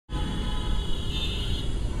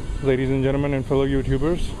Ladies and gentlemen and fellow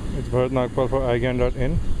YouTubers, it's Bharat Nagpal for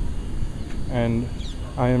iGyaan.in, and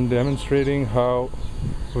I am demonstrating how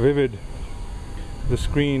vivid the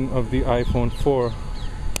screen of the iPhone 4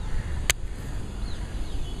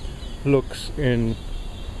 looks in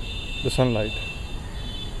the sunlight.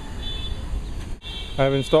 I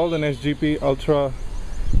have installed an SGP Ultra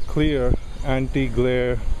Clear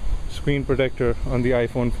anti-glare screen protector on the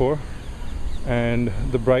iPhone 4, and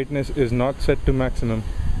the brightness is not set to maximum.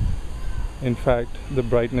 In fact, the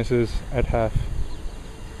brightness is at half.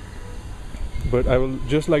 But I will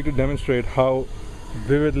just like to demonstrate how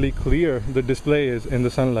vividly clear the display is in the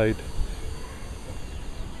sunlight.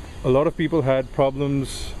 A lot of people had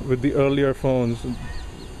problems with the earlier phones,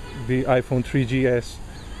 the iPhone 3GS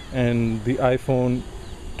and the iPhone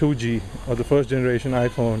 2G, or the first generation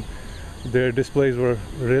iPhone. Their displays were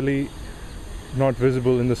really not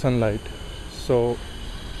visible in the sunlight. So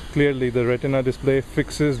clearly the Retina display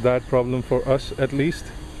fixes that problem for us at least,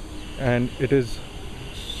 and it is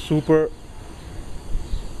super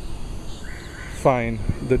fine.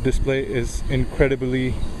 The display is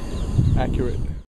incredibly accurate.